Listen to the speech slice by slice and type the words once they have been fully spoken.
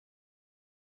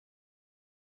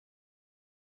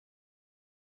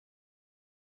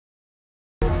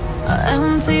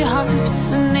empty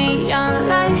hearts and neon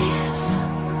lights.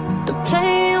 They're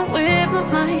playing with my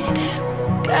mind.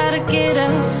 Gotta get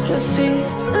out of here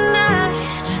tonight.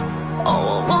 Oh,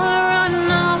 I wanna run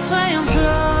off and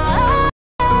fly.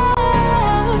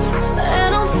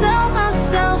 And I'll tell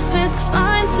myself it's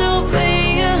fine to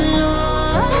be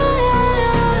alone,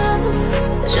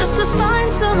 just to find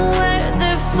somewhere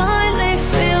that finally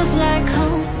feels like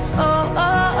home. Oh,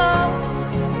 oh,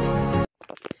 oh.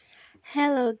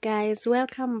 Hello guys,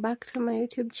 welcome back to my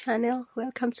YouTube channel.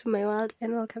 Welcome to my world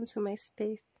and welcome to my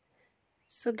space.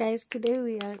 So guys, today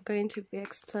we are going to be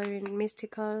exploring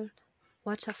mystical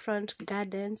waterfront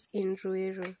gardens in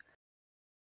Ruiru.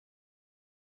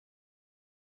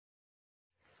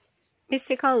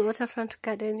 Mystical waterfront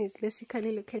garden is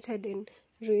basically located in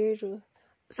Ruiru.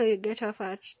 So you get off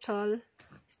at tall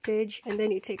stage and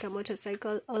then you take a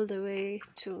motorcycle all the way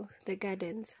to the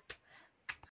gardens.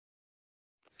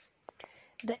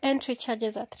 The entry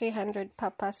charges are 300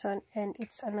 per person, and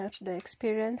it's an outdoor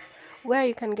experience where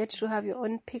you can get to have your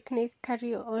own picnic, carry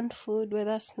your own food,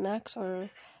 whether snacks or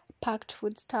packed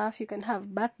food stuff. You can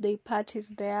have birthday parties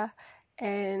there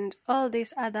and all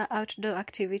these other outdoor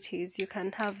activities. You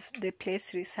can have the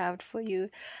place reserved for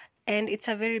you, and it's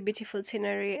a very beautiful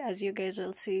scenery, as you guys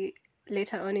will see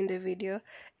later on in the video.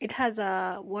 It has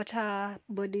a water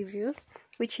body view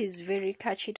which is very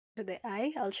catchy to the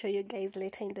eye. I'll show you guys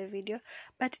later in the video,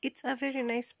 but it's a very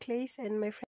nice place, and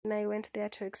my friend and I went there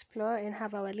to explore and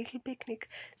have our little picnic.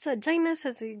 So join us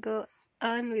as we go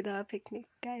on with our picnic,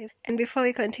 guys. And before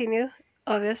we continue,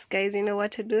 obvious guys, you know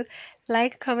what to do: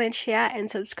 like, comment, share and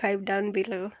subscribe down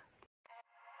below.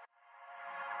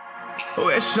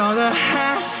 Wish all the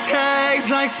hashtags,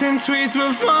 likes and tweets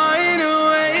would find a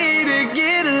way to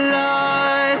get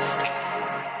lost.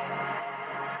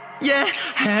 Yeah,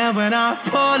 and when I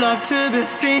pull up to the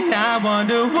scene, I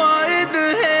wonder what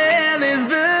the hell is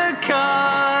the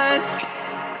cost.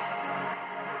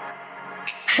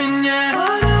 And yet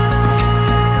I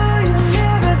know you've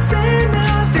never seen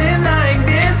nothing like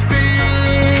this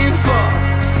before.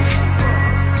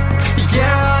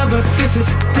 Yeah, but this is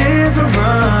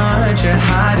different.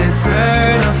 I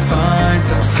deserve to find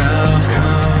some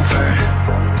self-comfort.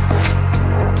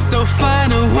 So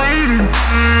find a way to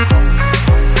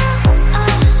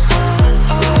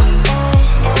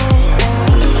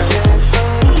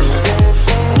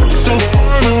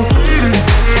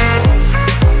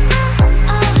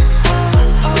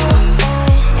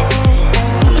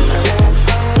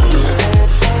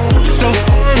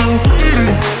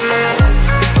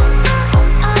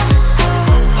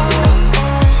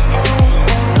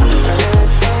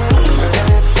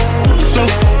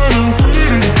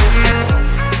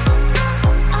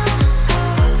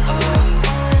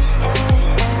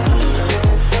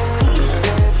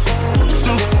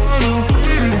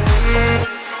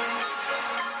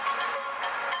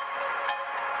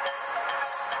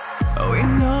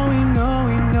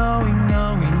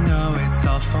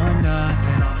for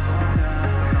nothing.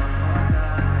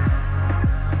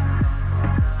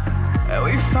 And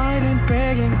we fight and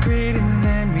beg and greed, and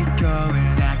then we go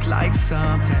and act like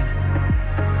something.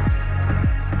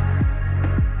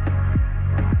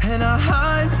 And our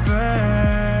hearts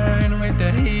burn with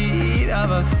the heat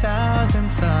of 1,000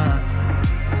 suns.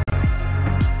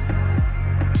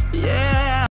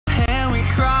 Yeah, and we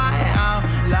cry out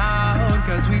loud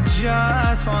 'cause we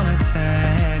just want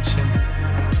attention.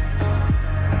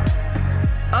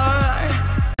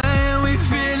 And we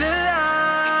feel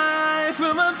alive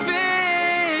from a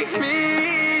fake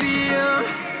medium.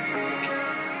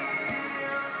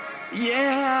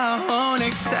 Yeah, I won't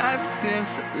accept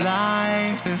this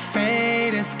life the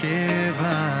fate is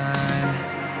given.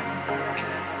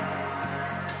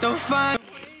 So fine.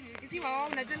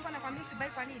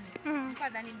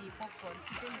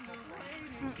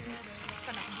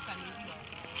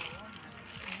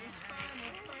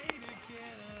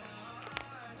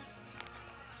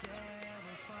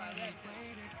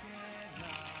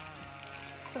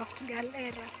 Soft girl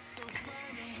era.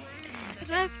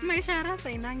 Maisha rasa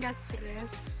inanga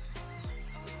stress.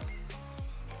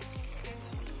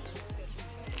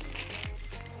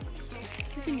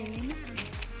 Hizi ni nini?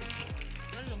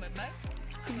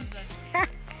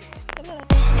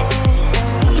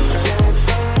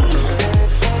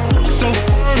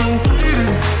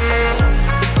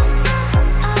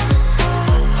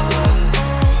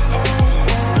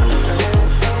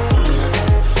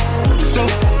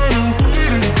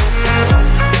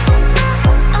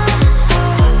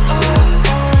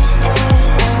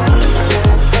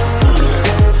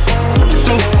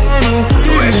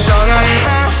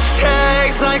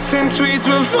 Tweets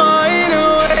will find a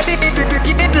way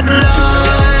to get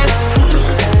lost.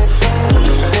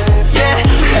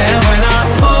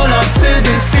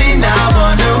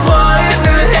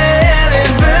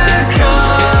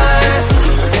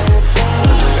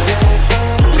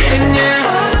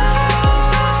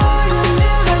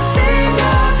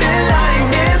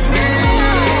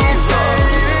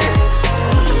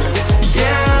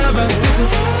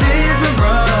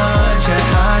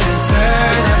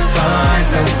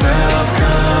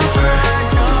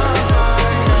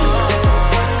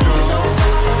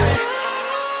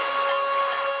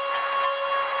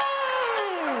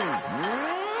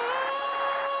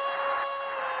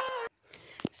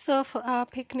 So for our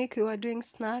picnic, we were doing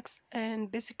snacks,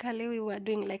 and basically we were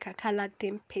doing like a color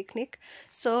theme picnic.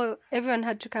 So everyone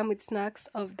had to come with snacks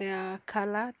of their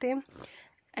color theme,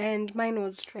 and mine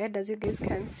was red, as you guys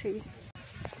can see.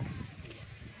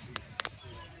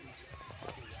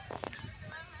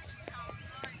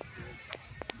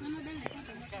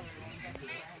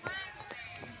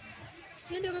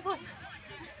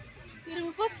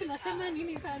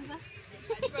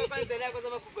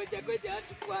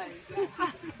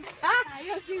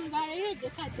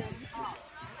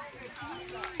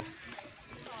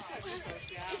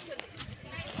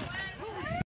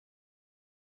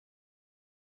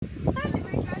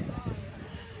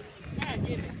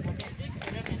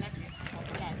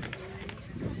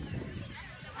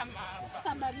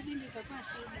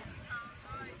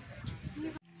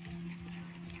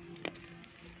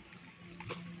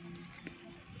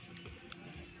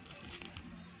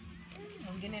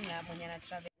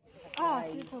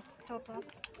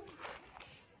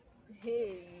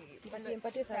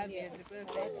 Mpatie sabia.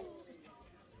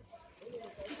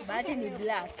 Bahati ni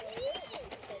black.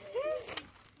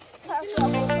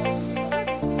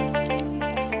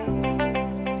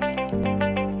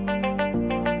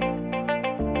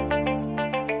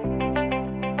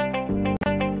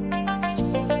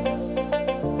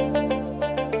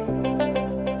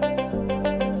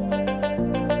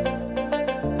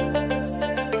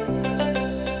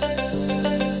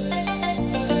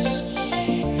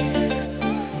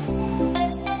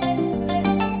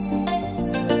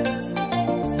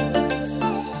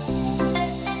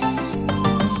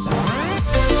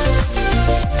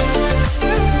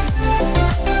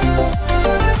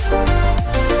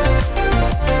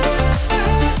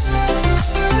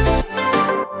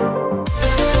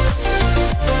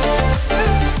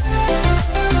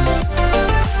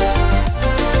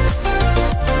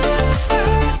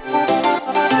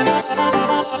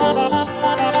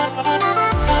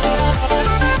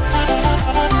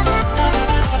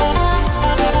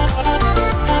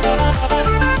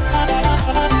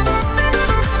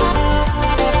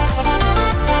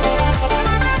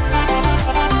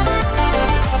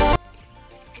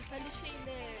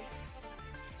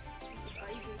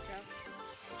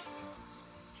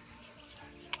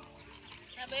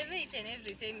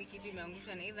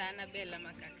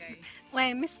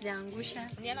 Why miss Jangusha?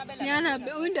 Niana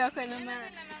beunda wako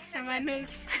na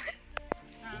notes.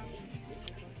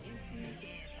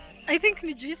 I think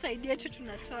ni juice idea tu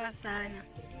tunatoa sana.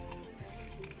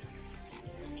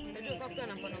 Ndio kwa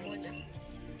na mkono moja.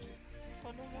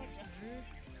 Mkono moja.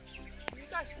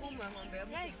 Mtashukuma ng'ombe.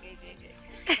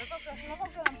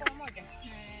 Nakoka na mkono moja.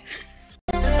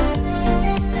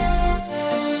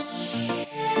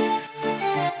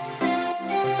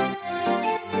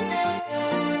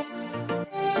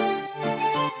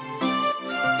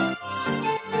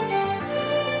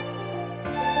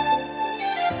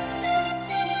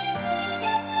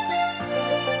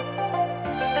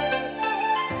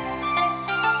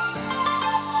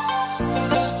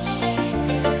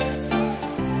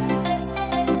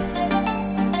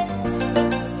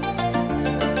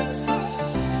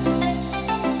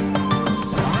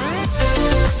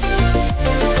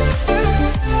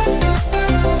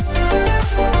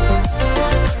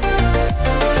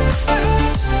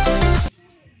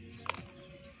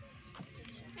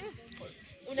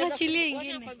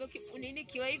 Unini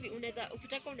kiwa hivi unaweza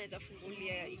ukitaka unaweza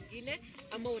fungulia ingine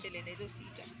ama uendelee na hizo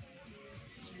sita.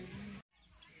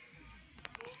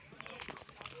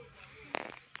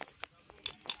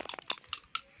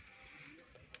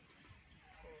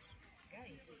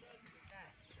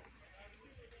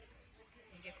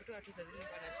 Ningekutoa tu sasa zile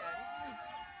kwa nachari.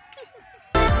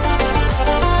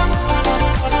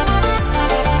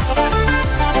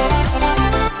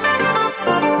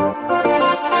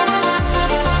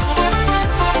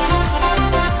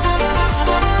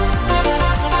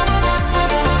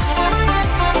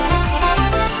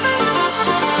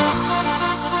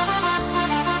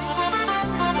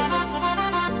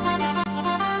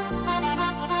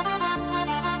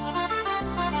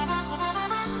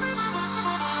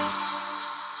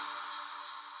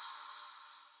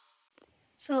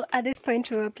 So at this point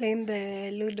we were playing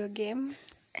the Ludo game,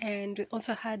 and we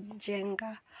also had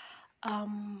Jenga.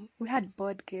 We had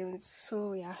board games,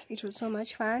 so yeah, it was so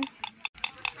much fun.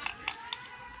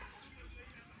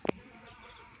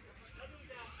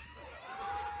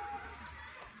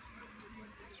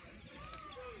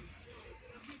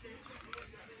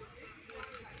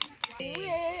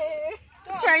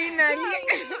 Finally.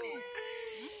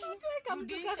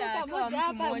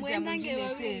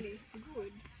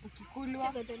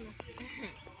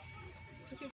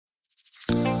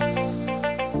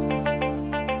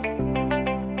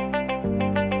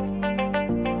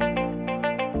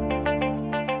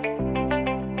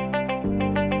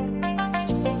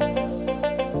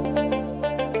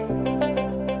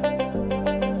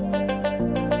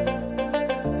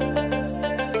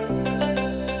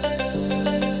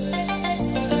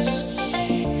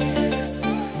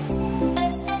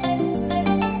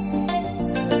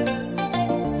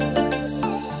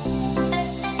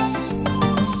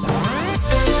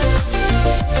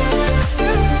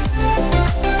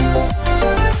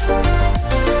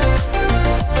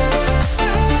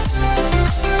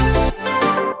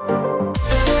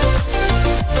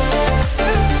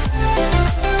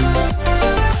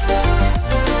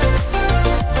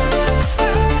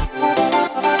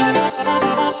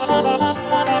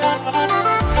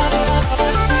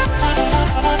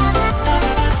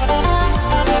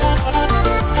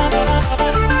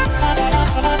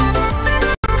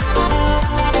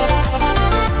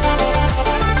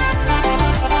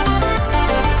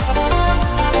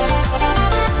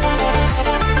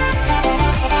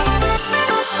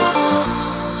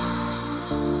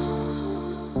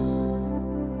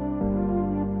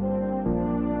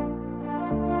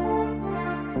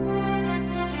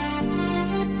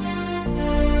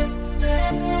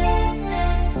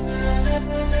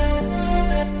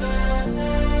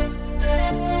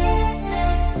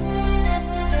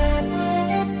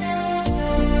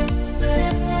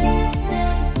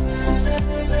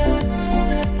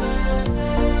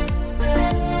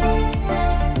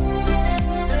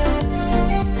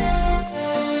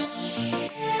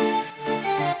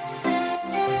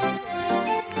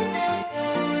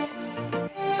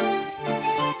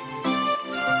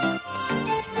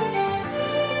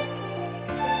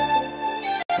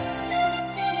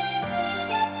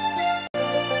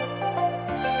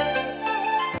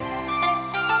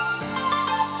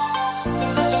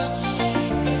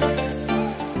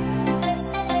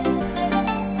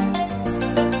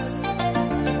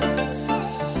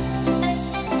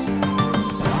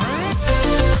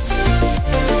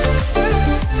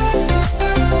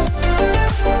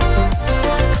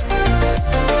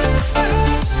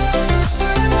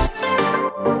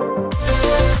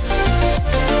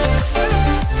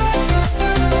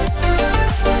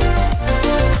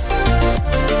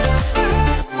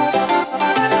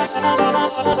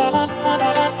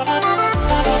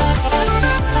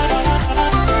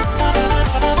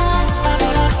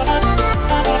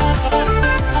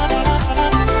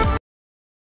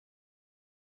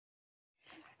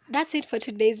 that's it for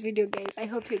today's video, guys. I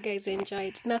hope you guys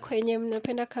enjoyed. Na kwenye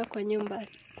mnapenda kaa kwa nyumba,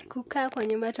 kukaa kwa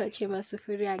nyumba tuachie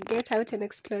masufuria. Get out and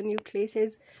explore new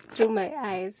places through my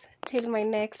eyes. Till my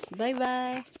next, bye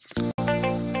bye.